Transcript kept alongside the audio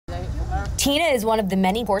Tina is one of the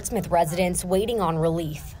many Portsmouth residents waiting on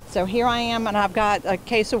relief. So here I am, and I've got a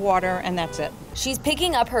case of water, and that's it. She's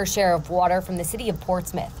picking up her share of water from the city of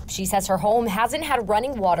Portsmouth. She says her home hasn't had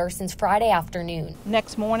running water since Friday afternoon.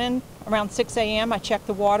 Next morning, around 6 a.m., I checked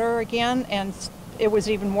the water again, and it was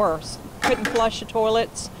even worse. Couldn't flush the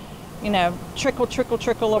toilets. You know, trickle, trickle,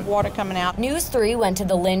 trickle of water coming out. News 3 went to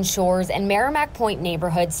the Lynn Shores and Merrimack Point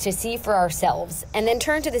neighborhoods to see for ourselves and then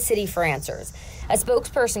turned to the city for answers. A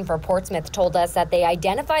spokesperson for Portsmouth told us that they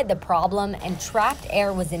identified the problem and trapped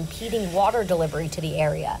air was impeding water delivery to the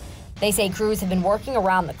area. They say crews have been working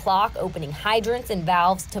around the clock, opening hydrants and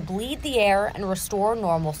valves to bleed the air and restore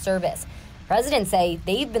normal service. Residents say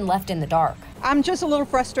they've been left in the dark. I'm just a little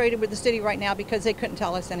frustrated with the city right now because they couldn't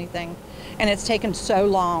tell us anything, and it's taken so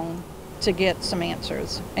long to get some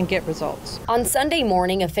answers and get results. On Sunday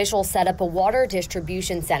morning, officials set up a water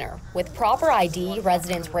distribution center. With proper ID,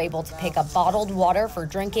 residents were able to pick up bottled water for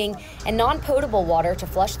drinking and non-potable water to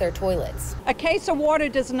flush their toilets. A case of water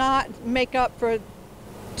does not make up for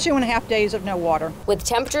 2.5 days of no water. With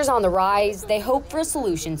temperatures on the rise, they hope for a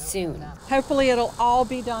solution soon. Hopefully it'll all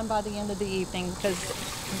be done by the end of the evening because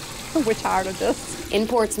we're tired of this. In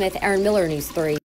Portsmouth, Erin Miller, News 3.